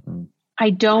 I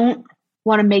don't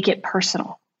want to make it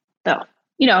personal, though.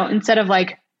 You know, instead of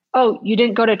like, oh, you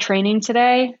didn't go to training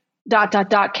today, ...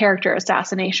 character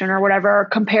assassination or whatever, or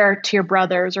compare to your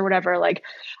brothers or whatever. Like,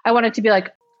 I want it to be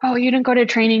like, oh, you didn't go to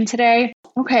training today.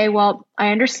 Okay, well,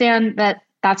 I understand that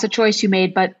that's a choice you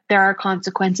made, but there are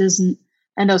consequences,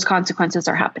 and those consequences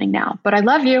are happening now. But I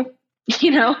love you,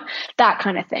 you know, that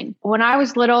kind of thing. When I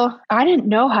was little, I didn't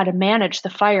know how to manage the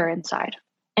fire inside,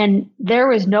 and there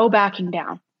was no backing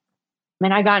down. I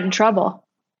mean, I got in trouble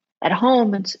at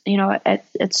home and, you know,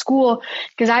 at school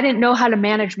because I didn't know how to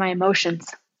manage my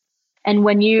emotions. And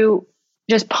when you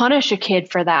just punish a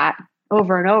kid for that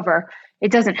over and over,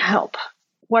 it doesn't help.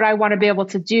 What I want to be able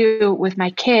to do with my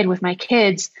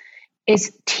kids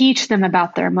is teach them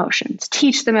about their emotions,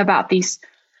 teach them about these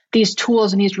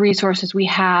tools and these resources we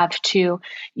have to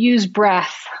use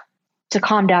breath to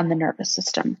calm down the nervous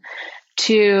system,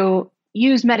 to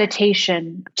use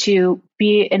meditation, to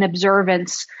be in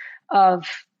observance of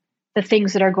the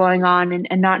things that are going on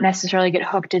and not necessarily get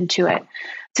hooked into it,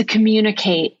 to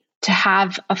communicate, to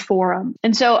have a forum.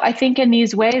 And so I think in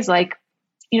these ways, like,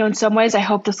 you know, in some ways, I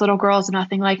hope this little girl is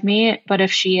nothing like me, but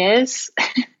if she is,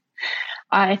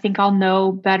 I think I'll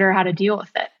know better how to deal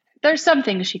with it. There's some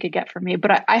things she could get from me,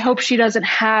 but I hope she doesn't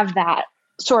have that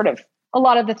sort of a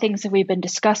lot of the things that we've been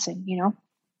discussing, you know?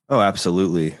 Oh,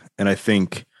 absolutely. And I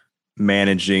think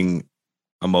managing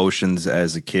emotions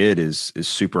as a kid is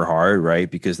super hard,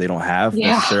 right? Because they don't have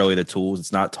necessarily the tools.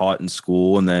 It's not taught in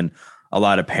school. And then a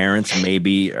lot of parents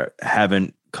maybe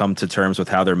haven't come to terms with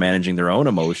how they're managing their own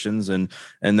emotions. And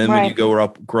then when you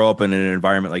grow up in an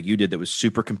environment like you did, that was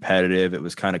super competitive, it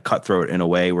was kind of cutthroat in a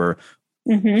way where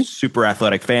super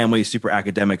athletic family, super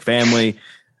academic family,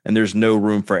 and there's no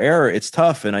room for error. It's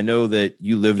tough. And I know that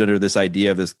you lived under this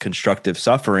idea of this constructive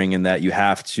suffering and that you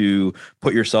have to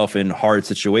put yourself in hard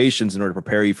situations in order to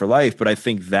prepare you for life. But I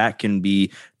think that can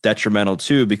be detrimental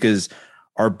too, because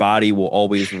our body will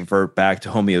always revert back to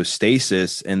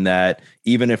homeostasis, and that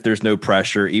even if there's no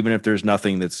pressure, even if there's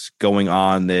nothing that's going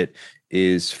on that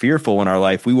is fearful in our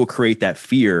life, we will create that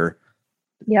fear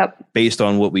based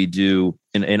on what we do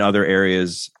in other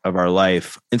areas of our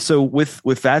life. And so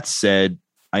with that said,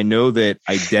 I know that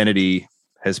identity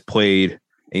has played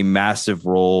a massive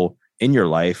role in your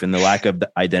life, and the lack of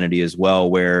identity as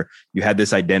well, where you had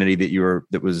this identity that you were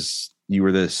the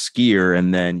skier,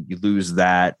 and then you lose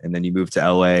that, and then you move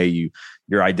to LA,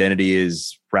 your identity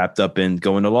is wrapped up in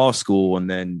going to law school, and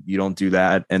then you don't do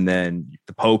that, and then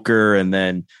the poker, and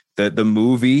then the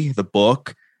movie, the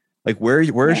book. Like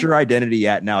where's your identity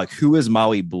at now? Like, who is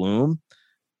Molly Bloom,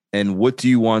 and what do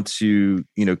you want to,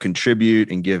 you know, contribute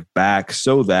and give back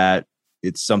so that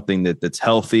it's something that's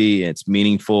healthy and it's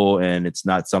meaningful, and it's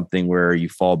not something where you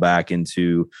fall back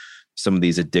into some of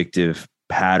these addictive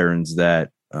patterns that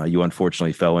you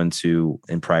unfortunately fell into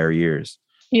in prior years?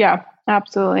 Yeah,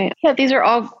 absolutely. Yeah, these are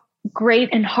all great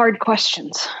and hard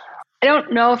questions. I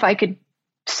don't know if I could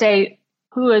say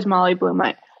who is Molly Bloom.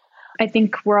 I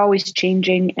think we're always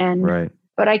changing,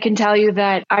 but I can tell you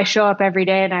that I show up every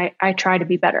day and I try to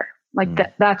be better.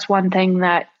 Like that's one thing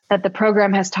that the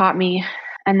program has taught me,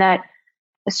 and that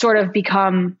has sort of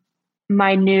become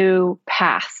my new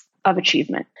path of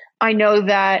achievement. I know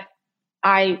that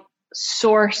I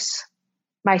source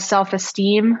my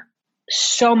self-esteem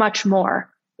so much more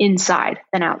inside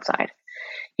than outside.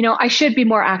 You know, I should be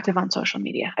more active on social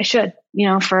media. I should, you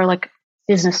know, for like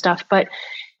business stuff, but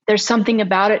there's something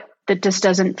about it that just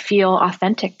doesn't feel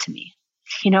authentic to me.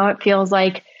 You know, it feels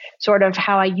like sort of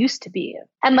how I used to be.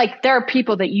 And like, there are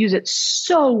people that use it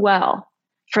so well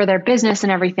for their business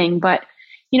and everything. But,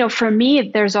 you know, for me,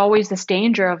 there's always this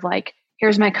danger of like,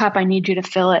 here's my cup, I need you to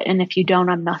fill it. And if you don't,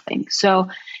 I'm nothing. So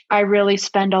I really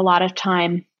spend a lot of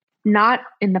time not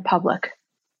in the public,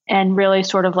 and really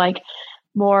sort of like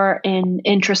more in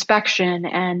introspection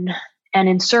and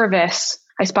in service.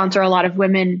 I sponsor a lot of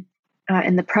women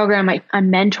in the program. I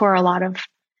mentor a lot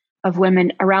of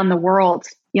women around the world,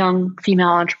 young female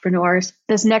entrepreneurs.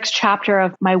 This next chapter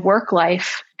of my work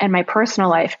life and my personal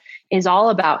life is all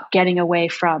about getting away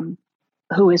from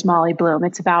who is Molly Bloom.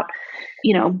 It's about,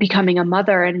 becoming a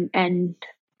mother and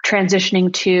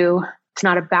transitioning to, it's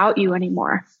not about you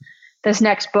anymore. This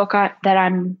next book that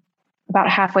I'm about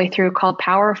halfway through, called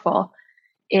Powerful,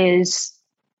 is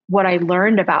what I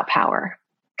learned about power,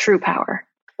 true power.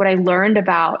 What I learned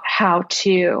about how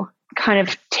to kind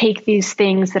of take these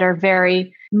things that are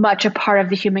very much a part of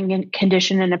the human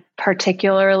condition, and a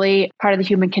particularly part of the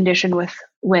human condition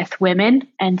with women,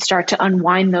 and start to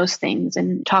unwind those things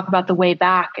and talk about the way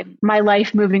back. And my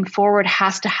life moving forward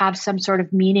has to have some sort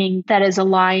of meaning that is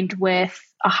aligned with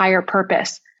a higher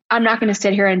purpose. I'm not going to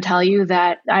sit here and tell you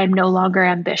that I'm no longer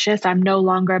ambitious. I'm no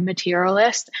longer a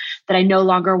materialist, that I no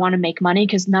longer want to make money,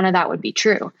 because none of that would be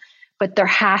true. But there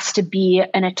has to be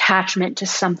an attachment to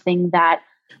something that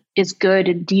is good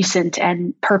and decent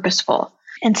and purposeful.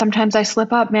 And sometimes I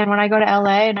slip up, man. When I go to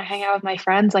LA and I hang out with my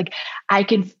friends, like, I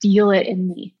can feel it in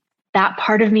me. That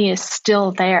part of me is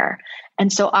still there.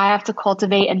 And so I have to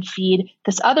cultivate and feed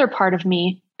this other part of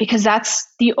me, because that's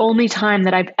the only time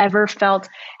that I've ever felt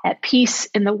at peace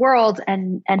in the world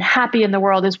and happy in the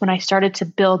world, is when I started to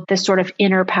build this sort of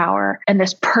inner power and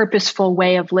this purposeful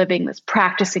way of living, this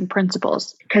practicing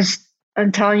principles. Because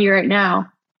I'm telling you right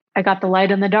now, I got the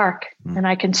light in the dark, and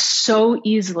I can so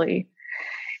easily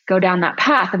go down that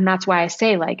path. And that's why I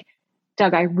say, like,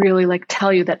 Doug, I really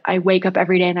tell you that I wake up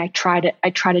every day and I try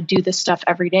to do this stuff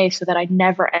every day so that I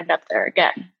never end up there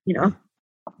again,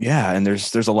 Yeah. And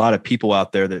there's a lot of people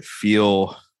out there that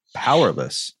feel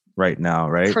powerless right now,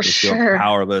 right? For they sure. feel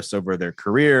powerless over their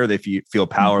career. They feel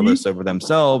powerless over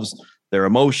themselves, their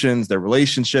emotions, their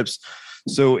relationships.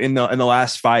 So in the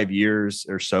last 5 years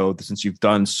or so, since you've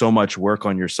done so much work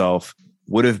on yourself,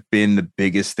 what have been the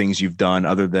biggest things you've done,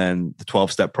 other than the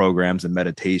 12-step programs and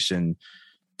meditation,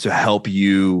 to help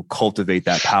you cultivate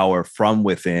that power from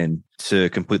within to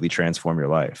completely transform your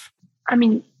life? I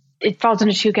mean, it falls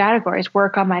into two categories: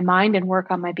 work on my mind and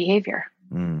work on my behavior.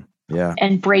 Yeah.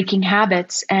 And breaking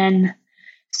habits and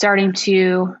starting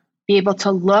to be able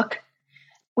to look.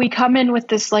 We come in with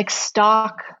this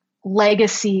stock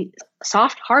legacy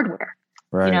soft hardware,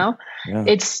 right. Yeah.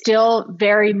 It's still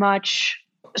very much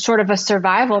sort of a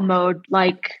survival mode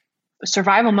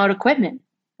equipment,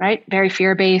 right? Very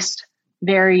fear-based,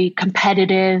 very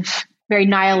competitive, very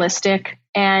nihilistic.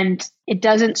 And it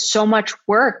doesn't so much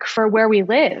work for where we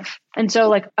live. And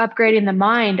so upgrading the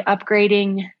mind,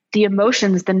 upgrading the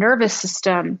emotions, the nervous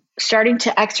system, starting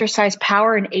to exercise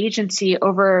power and agency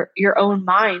over your own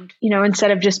mind,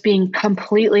 instead of just being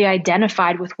completely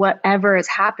identified with whatever is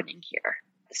happening here.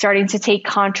 Starting to take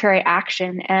contrary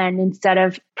action, and instead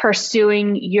of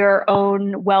pursuing your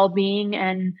own well-being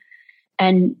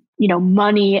and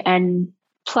money and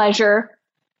pleasure,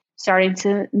 starting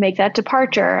to make that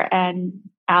departure and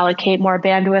allocate more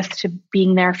bandwidth to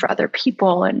being there for other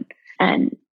people and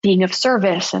being of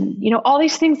service, and all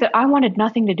these things that I wanted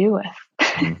nothing to do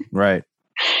with. Right.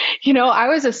 I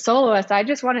was a soloist. I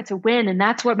just wanted to win, and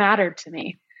that's what mattered to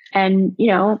me. And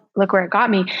look where it got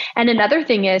me. And another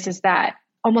thing is that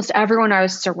almost everyone I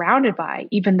was surrounded by,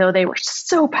 even though they were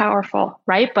so powerful,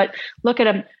 right? But look at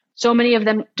them. So many of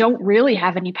them don't really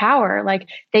have any power.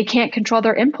 They can't control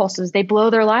their impulses. They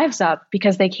blow their lives up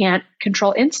because they can't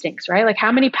control instincts, right?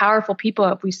 How many powerful people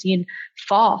have we seen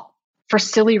fall for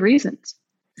silly reasons?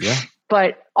 Yeah.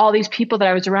 But all these people that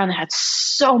I was around that had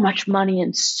so much money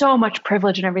and so much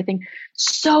privilege and everything,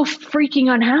 so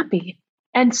freaking unhappy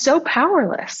and so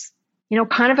powerless,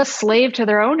 kind of a slave to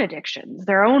their own addictions,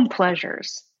 their own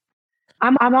pleasures.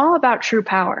 I'm all about true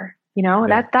power.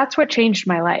 That's what changed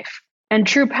my life. And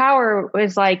true power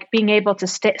was being able to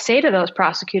say to those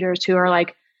prosecutors who are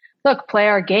look, play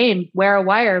our game, wear a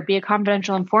wire, be a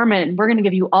confidential informant, and we're going to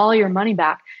give you all your money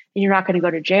back and you're not going to go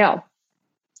to jail.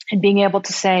 And being able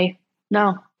to say,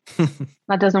 no,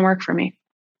 that doesn't work for me.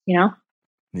 Yeah.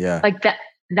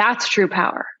 That's true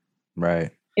power.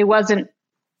 Right. It wasn't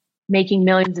making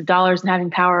millions of dollars and having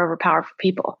power over powerful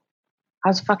people. I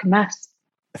was a fucking mess.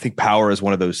 I think power is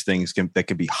one of those things that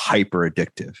can be hyper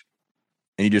addictive,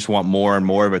 and you just want more and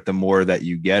more of it the more that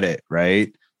you get it.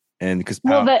 Right. And because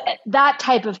that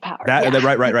type of power.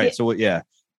 Right. So yeah,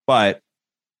 but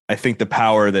I think the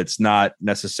power that's not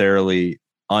necessarily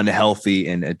unhealthy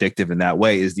and addictive in that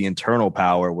way is the internal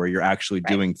power, where you're actually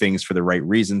doing things for the right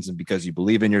reasons, and because you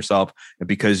believe in yourself, and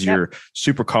because you're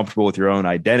super comfortable with your own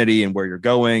identity and where you're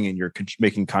going, and you're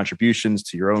making contributions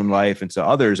to your own life and to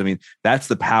others. I mean, that's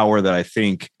the power that I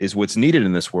think is what's needed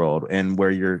in this world. And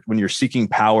when you're seeking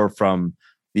power from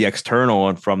the external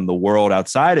and from the world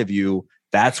outside of you,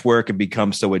 that's where it can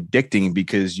become so addicting,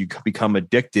 because you become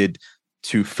addicted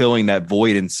to filling that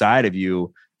void inside of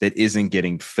you that isn't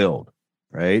getting filled.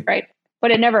 Right. Right.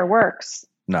 But it never works.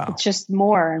 No. It's just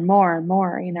more and more and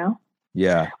more,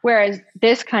 Yeah. Whereas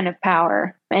this kind of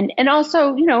power and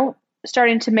also,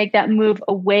 starting to make that move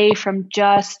away from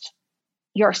just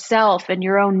yourself and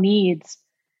your own needs,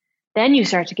 then you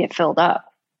start to get filled up.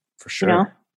 For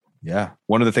sure. Yeah.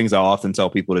 One of the things I often tell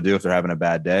people to do if they're having a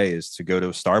bad day is to go to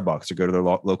a Starbucks or go to their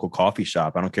local coffee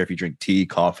shop. I don't care if you drink tea,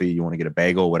 coffee, you want to get a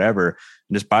bagel, whatever,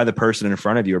 and just buy the person in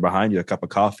front of you or behind you a cup of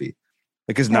coffee.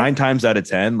 Because 9 times out of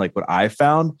 10, like what I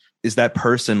found is that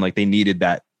person, like they needed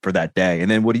that for that day.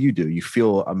 And then what do? You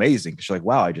feel amazing because you're like,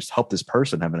 wow, I just helped this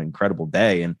person have an incredible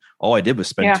day. And all I did was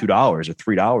spend $2 or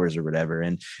 $3 or whatever.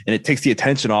 And it takes the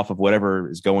attention off of whatever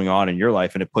is going on in your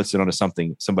life and it puts it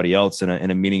onto somebody else in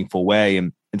a meaningful way.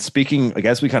 And speaking, like,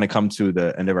 as we kind of come to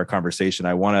the end of our conversation,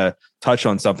 I want to touch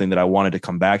on something that I wanted to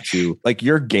come back to, like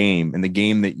your game and the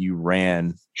game that you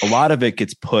ran. A lot of it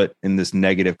gets put in this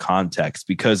negative context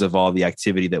because of all the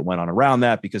activity that went on around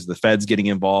that, because of the feds getting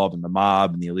involved and the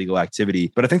mob and the illegal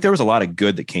activity. But I think there was a lot of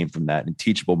good that came from that and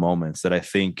teachable moments that I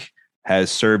think has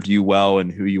served you well in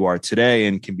who you are today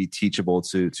and can be teachable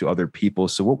to other people.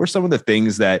 So what were some of the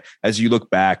things that, as you look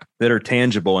back, that are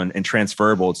tangible and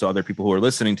transferable to other people who are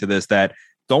listening to this that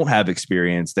don't have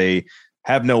experience? They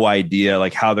have no idea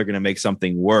like how they're going to make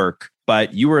something work,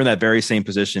 but you were in that very same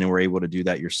position and were able to do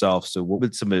that yourself. So what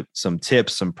would some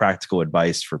tips, some practical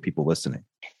advice for people listening?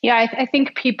 Yeah, I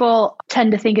think people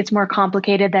tend to think it's more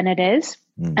complicated than it is.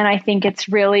 And I think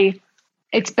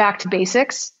it's back to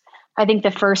basics. I think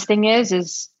the first thing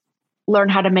is learn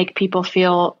how to make people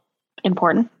feel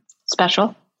important,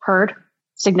 special, heard,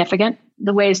 significant.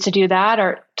 The ways to do that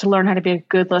are to learn how to be a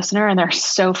good listener. And there are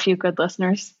so few good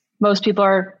listeners. Most people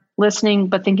are listening,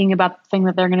 but thinking about the thing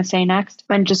that they're going to say next,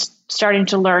 and just starting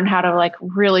to learn how to like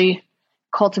really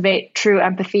cultivate true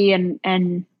empathy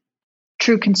and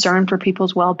true concern for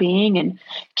people's well-being and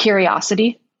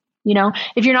curiosity.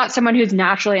 If you're not someone who's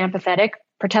naturally empathetic,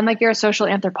 pretend like you're a social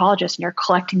anthropologist and you're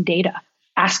collecting data.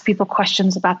 Ask people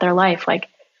questions about their life. Like,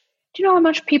 do you know how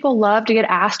much people love to get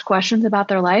asked questions about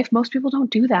their life? Most people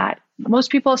don't do that. Most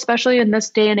people, especially in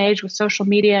this day and age with social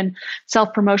media and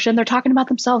self-promotion, they're talking about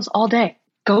themselves all day.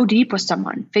 Go deep with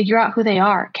someone, figure out who they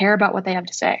are, care about what they have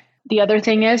to say. The other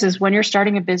thing is when you're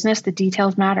starting a business, the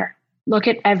details matter. Look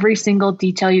at every single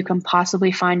detail you can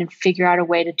possibly find and figure out a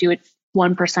way to do it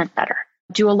 1% better.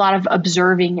 Do a lot of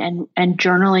observing and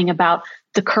journaling about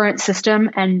the current system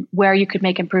and where you could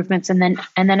make improvements and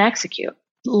then execute.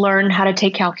 Learn how to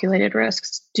take calculated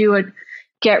risks.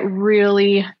 Get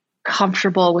really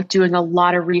comfortable with doing a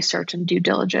lot of research and due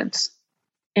diligence.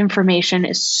 Information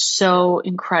is so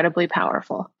incredibly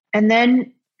powerful. And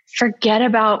then forget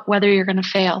about whether you're going to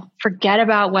fail. Forget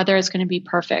about whether it's going to be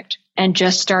perfect and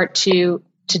just start to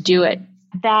do it.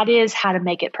 That is how to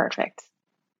make it perfect.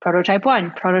 Prototype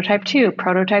 1, prototype 2,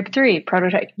 prototype 3,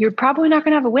 prototype. You're probably not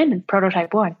going to have a win in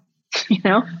prototype 1.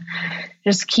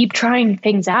 Just keep trying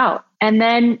things out and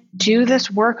then do this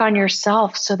work on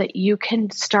yourself so that you can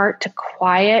start to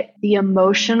quiet the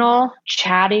emotional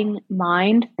chatting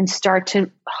mind and start to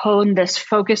hone this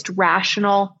focused,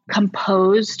 rational,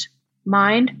 composed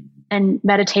mind. And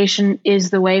meditation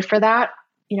is the way for that.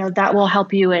 That will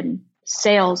help you in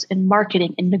sales, in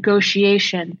marketing, in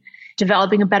negotiation,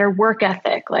 developing a better work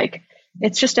ethic. Like,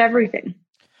 it's just everything.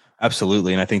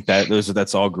 Absolutely. And I think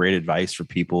that's all great advice for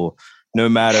people, no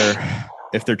matter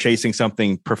if they're chasing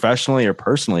something professionally or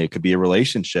personally. It could be a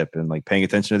relationship, and like paying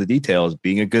attention to the details,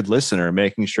 being a good listener,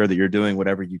 making sure that you're doing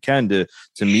whatever you can to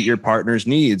meet your partner's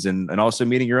needs and also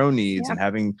meeting your own needs and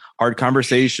having hard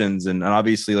conversations. And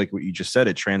obviously, like what you just said,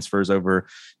 it transfers over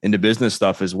into business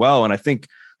stuff as well. And I think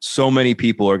so many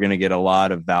people are going to get a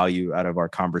lot of value out of our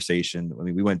conversation. I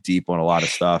mean, we went deep on a lot of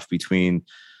stuff between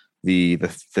the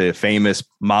famous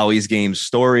Molly's Game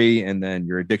story and then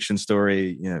your addiction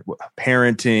story,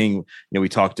 parenting, we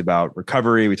talked about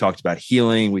recovery, we talked about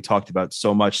healing, we talked about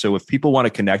so much. So if people want to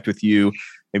connect with you,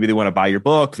 maybe they want to buy your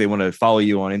book, they want to follow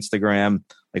you on Instagram,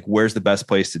 like where's the best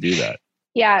place to do that?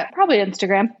 Yeah, probably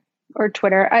Instagram or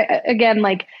Twitter.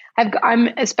 I'm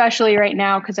especially right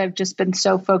now, because I've just been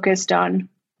so focused on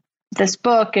this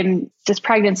book and this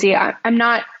pregnancy. I'm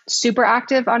not super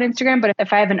active on Instagram, but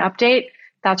if I have an update,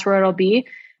 that's where it'll be.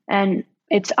 And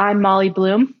I'm Molly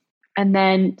Bloom. And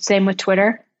then same with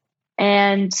Twitter.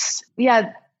 And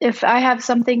yeah, if I have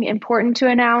something important to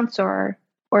announce or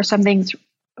something's,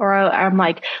 or I'm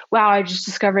like, wow, I just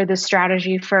discovered this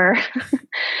strategy for,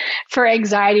 for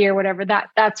anxiety or whatever,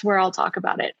 that's where I'll talk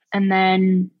about it. And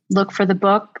then look for the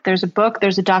book. There's a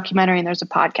documentary, and there's a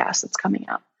podcast that's coming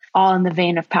out, all in the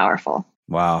vein of powerful.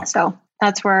 Wow. So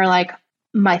that's where like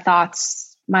my thoughts,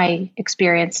 my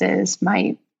experiences,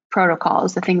 my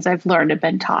protocols, the things I've learned have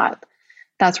been taught.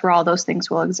 that's where all those things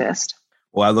will exist.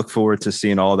 Well, I look forward to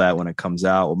seeing all that when it comes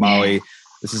out. Well, Molly,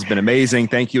 this has been amazing.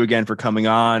 Thank you again for coming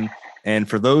on. And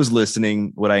for those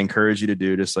listening, what I encourage you to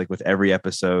do, just like with every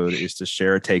episode, is to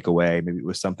share a takeaway. Maybe it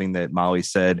was something that Molly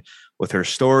said with her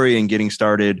story and getting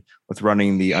started with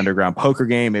running the underground poker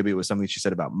game. Maybe it was something she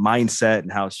said about mindset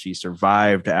and how she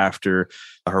survived after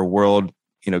her world,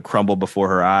 crumbled before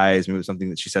her eyes. Maybe it was something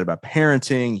that she said about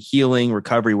parenting, healing,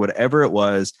 recovery, whatever it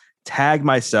was. Tag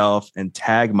myself and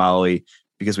tag Molly,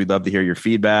 because we'd love to hear your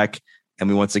feedback. And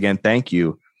we once again thank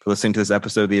you for listening to this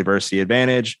episode of The Adversity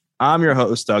Advantage. I'm your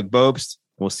host, Doug Bopst.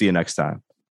 We'll see you next time.